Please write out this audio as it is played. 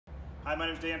Hi, my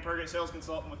name is Dan Pergett, sales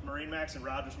consultant with MarineMax in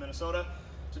Rogers, Minnesota.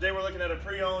 Today we're looking at a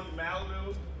pre-owned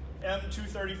Malibu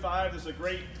M235. This is a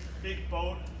great big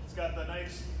boat. It's got the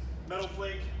nice metal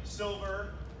flake silver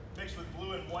mixed with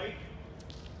blue and white.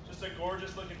 Just a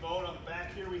gorgeous looking boat. On the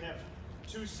back here we have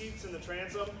 2 seats in the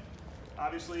transom,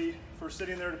 obviously for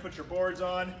sitting there to put your boards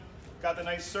on. Got the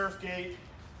nice surf gate.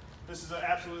 This is an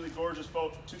absolutely gorgeous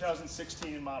boat,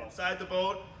 2016 model. Inside the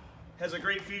boat has a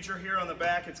great feature here on the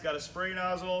back. It's got a spray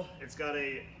nozzle. It's got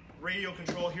a radio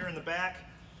control here in the back.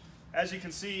 As you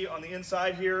can see on the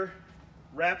inside here,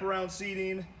 wraparound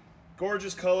seating,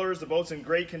 gorgeous colors. The boat's in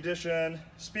great condition.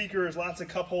 Speakers, lots of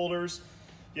cup holders.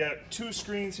 You have 2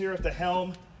 screens here at the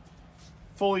helm,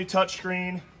 fully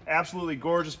touchscreen. Absolutely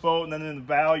gorgeous boat. And then in the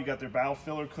bow, you got their bow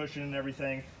filler cushion and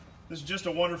everything. This is just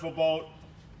a wonderful boat.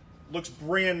 Looks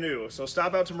brand new. So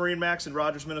stop out to MarineMax in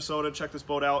Rogers, Minnesota, check this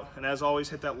boat out. And as always,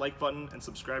 hit that like button and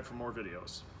subscribe for more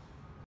videos.